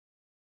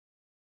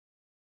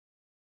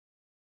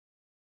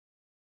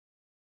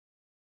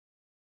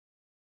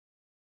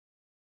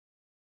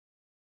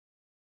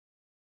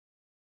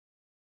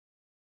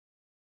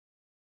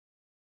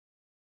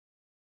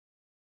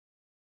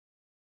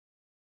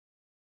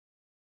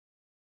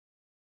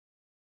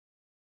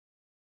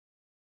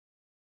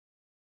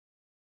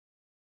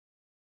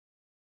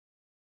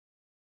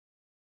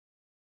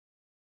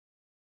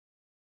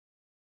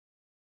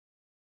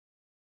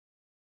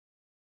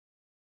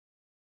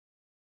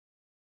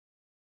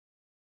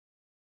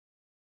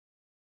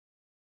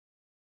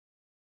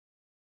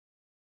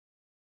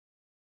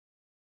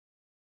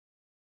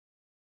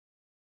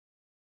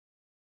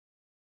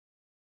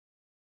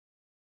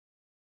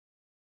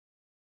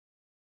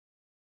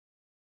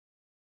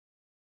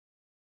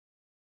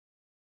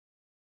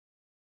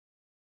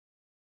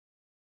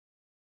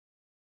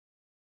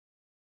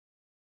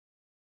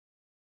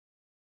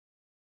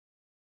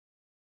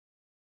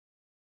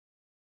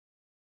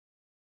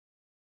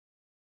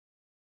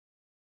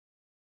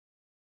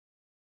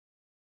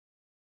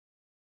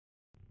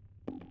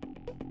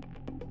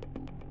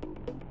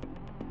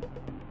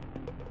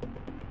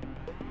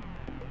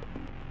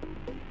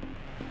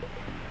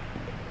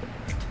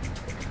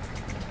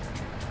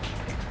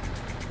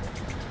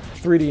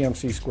3D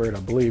MC Squared, I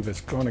believe,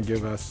 is going to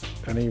give us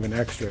an even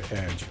extra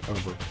edge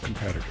over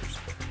competitors.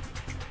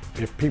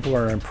 If people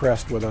are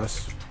impressed with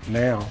us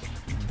now,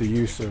 the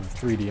use of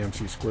 3D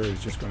MC Squared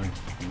is just going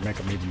to make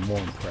them even more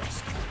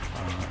impressed.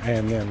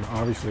 And then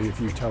obviously if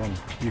you tell them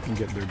you can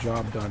get their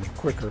job done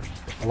quicker,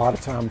 a lot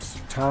of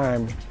times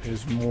time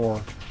is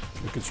more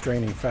the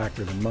constraining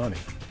factor than money.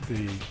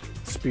 The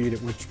speed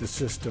at which the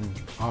system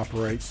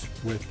operates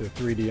with the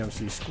 3D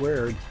MC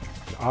Squared,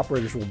 the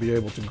operators will be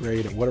able to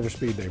grade at whatever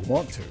speed they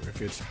want to.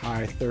 If it's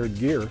high third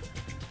gear,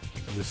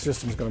 the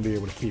system's going to be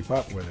able to keep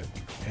up with it.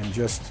 And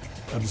just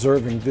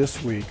observing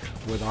this week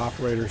with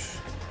operators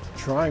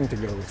trying to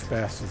go as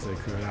fast as they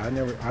could,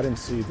 I didn't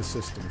see the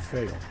system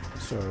fail.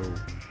 So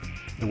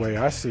the way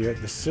I see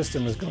it, the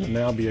system is going to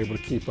now be able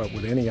to keep up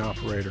with any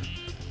operator,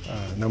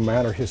 no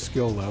matter his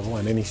skill level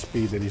and any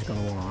speed that he's going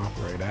to want to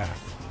operate at.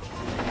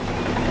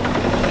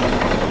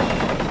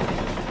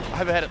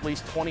 I've had at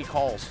least 20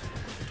 calls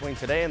between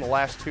today and the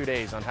last 2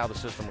 days on how the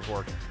system was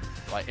working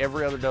by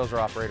every other dozer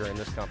operator in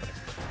this company.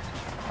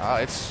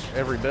 It's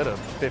every bit of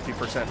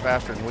 50%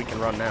 faster than we can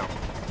run now.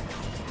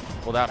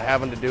 Without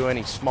having to do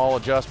any small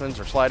adjustments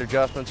or slight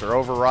adjustments or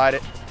override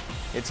it,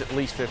 it's at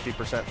least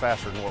 50%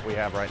 faster than what we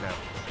have right now.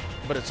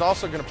 But it's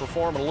also going to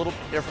perform a little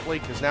bit differently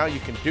because now you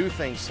can do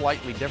things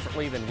slightly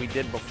differently than we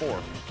did before.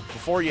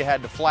 Before you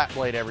had to flat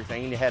blade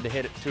everything and you had to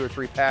hit it 2 or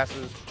 3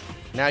 passes.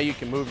 Now you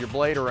can move your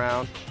blade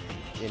around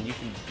and you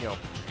can,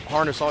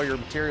 harness all your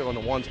material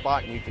into one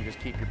spot and you can just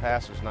keep your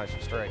passes nice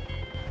and straight.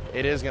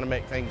 It is going to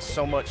make things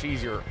so much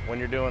easier when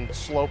you're doing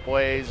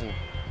slopeways and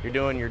you're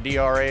doing your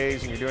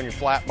DRAs and you're doing your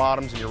flat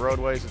bottoms and your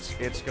roadways.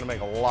 It's going to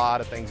make a lot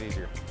of things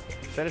easier.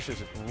 The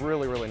finishes is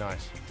really, really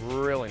nice,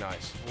 really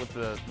nice. With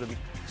the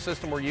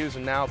system we're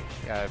using now,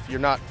 if you're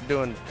not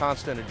doing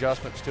constant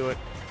adjustments to it,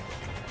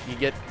 you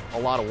get a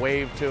lot of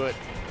wave to it.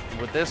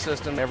 With this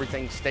system,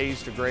 everything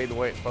stays to grade the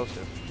way it's supposed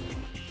to.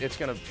 It's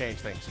going to change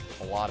things,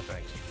 a lot of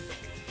things.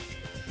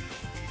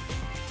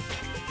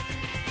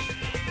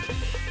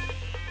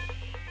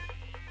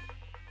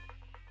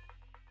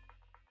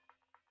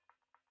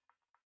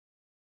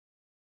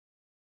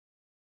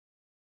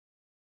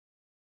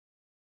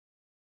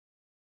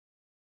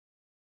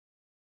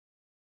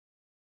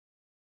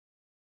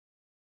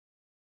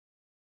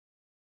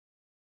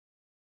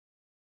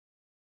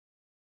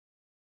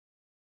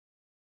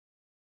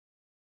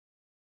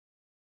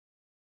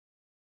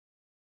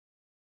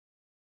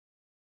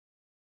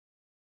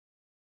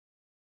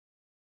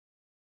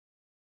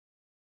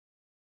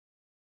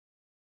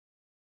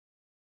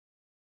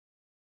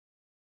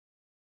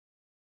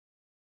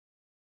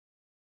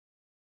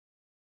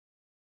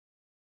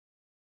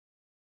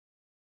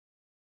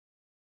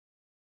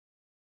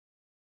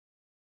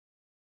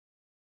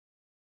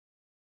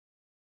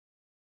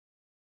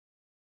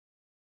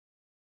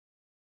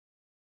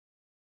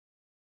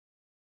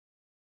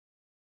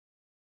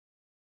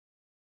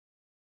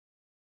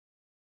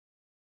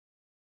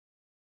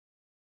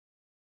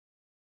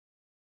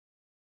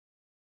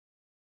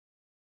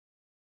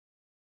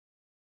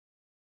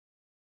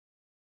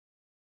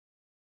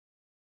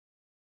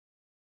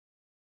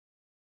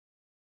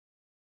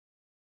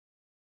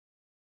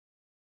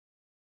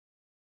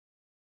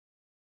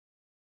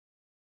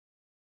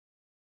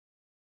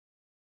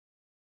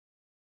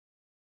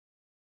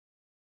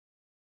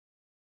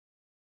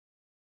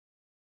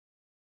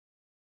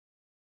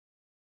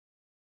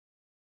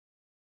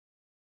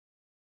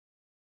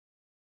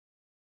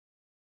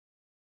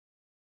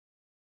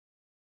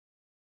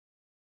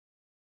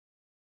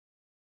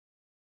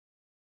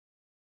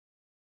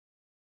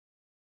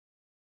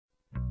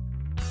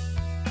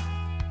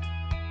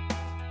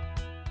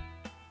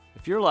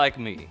 If you're like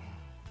me,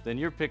 then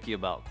you're picky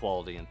about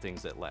quality and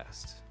things that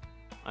last.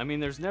 I mean,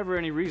 there's never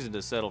any reason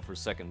to settle for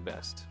second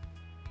best.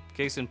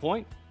 Case in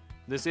point,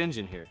 this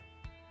engine here.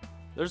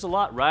 There's a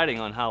lot riding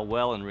on how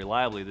well and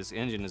reliably this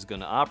engine is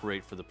going to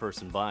operate for the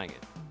person buying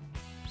it,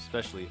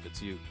 especially if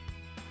it's you.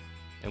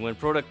 And when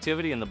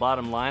productivity and the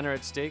bottom line are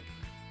at stake,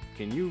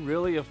 can you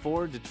really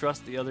afford to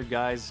trust the other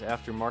guy's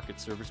aftermarket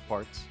service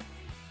parts?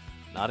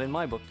 Not in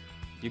my book.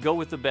 You go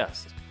with the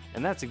best,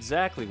 and that's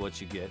exactly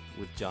what you get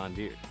with John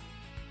Deere.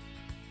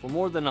 For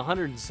more than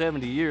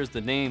 170 years, the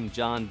name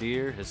John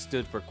Deere has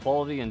stood for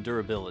quality and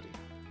durability,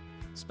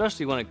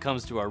 especially when it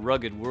comes to our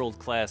rugged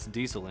world-class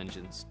diesel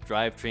engines,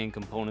 drivetrain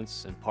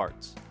components, and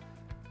parts.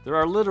 There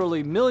are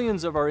literally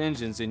millions of our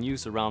engines in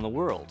use around the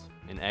world,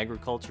 in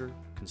agriculture,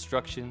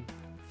 construction,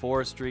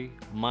 forestry,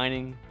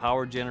 mining,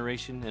 power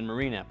generation, and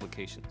marine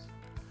applications.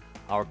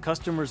 Our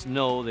customers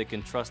know they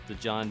can trust the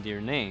John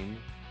Deere name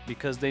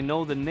because they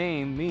know the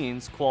name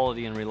means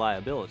quality and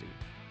reliability.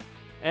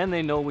 And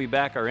they know we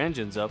back our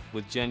engines up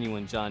with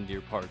genuine John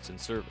Deere parts and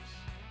service.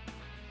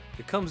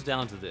 It comes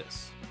down to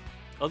this.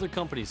 Other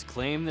companies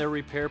claim their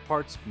repair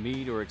parts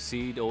meet or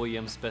exceed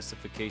OEM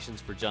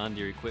specifications for John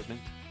Deere equipment,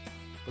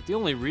 but the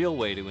only real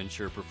way to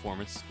ensure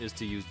performance is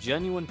to use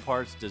genuine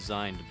parts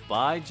designed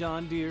by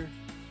John Deere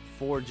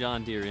for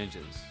John Deere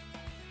engines.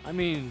 I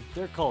mean,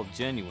 they're called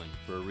genuine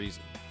for a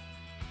reason.